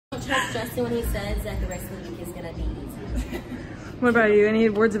trust Justin when he says that the rest of the week is gonna be easy. What about you? Any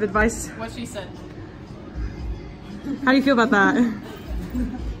words of advice? What she said. How do you feel about that?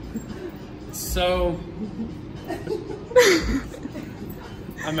 So,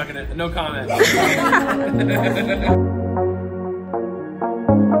 I'm not gonna, no comment. I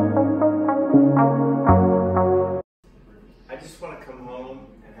just want to come home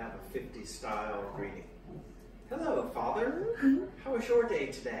and have a 50s style greeting. Hello, Father. How was your day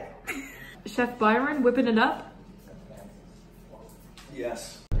today? Chef Byron whipping it up.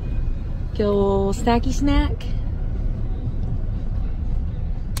 Yes. Get a little snacky snack.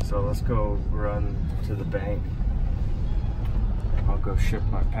 So let's go run to the bank. I'll go ship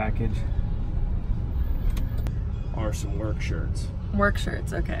my package. Or some work shirts. Work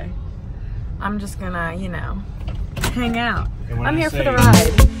shirts, okay. I'm just gonna, you know, hang out. I'm here for the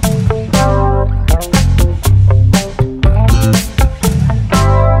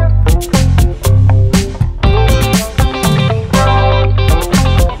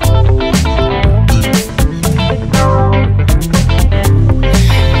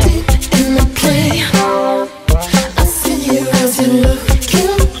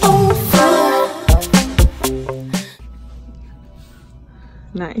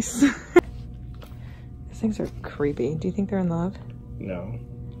Nice. These things are creepy. Do you think they're in love? No.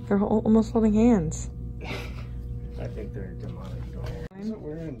 They're almost holding hands. I think they're demonic dolls. Why is it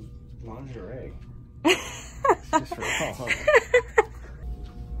wearing lingerie? It's just wrong.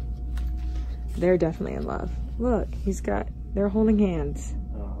 They're definitely in love. Look, they're holding hands.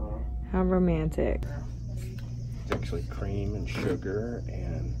 Uh-huh. How romantic. It's actually cream and sugar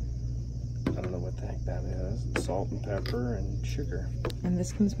and I don't know what the heck that is. Salt and pepper and sugar. And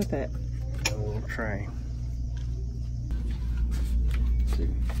this comes with it. A little tray. See,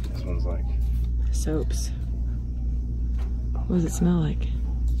 this one's like Soaps. What does it smell like?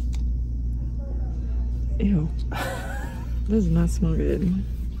 Ew. That does not smell good.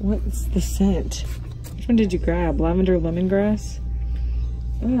 What's the scent? Which one did you grab? Lavender lemongrass?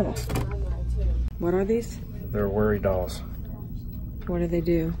 Ugh. What are these? they're worry dolls. What do they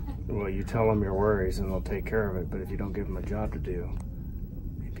do? Well, you tell them your worries and they'll take care of it, but if you don't give them a job to do,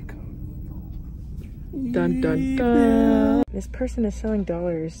 they become... Dun dun dun. This person is selling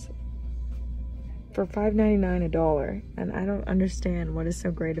dollars for $5.99 a dollar, and I don't understand what is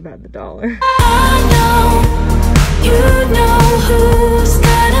so great about the dollar. I know, you know who's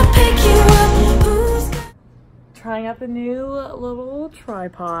gonna pick you up, who's Trying out the new little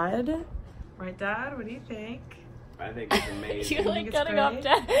tripod. Right, Dad? What do you think? I think it's amazing. You're like it's cutting great? off,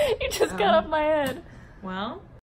 Dad. You just cut off my head. Well,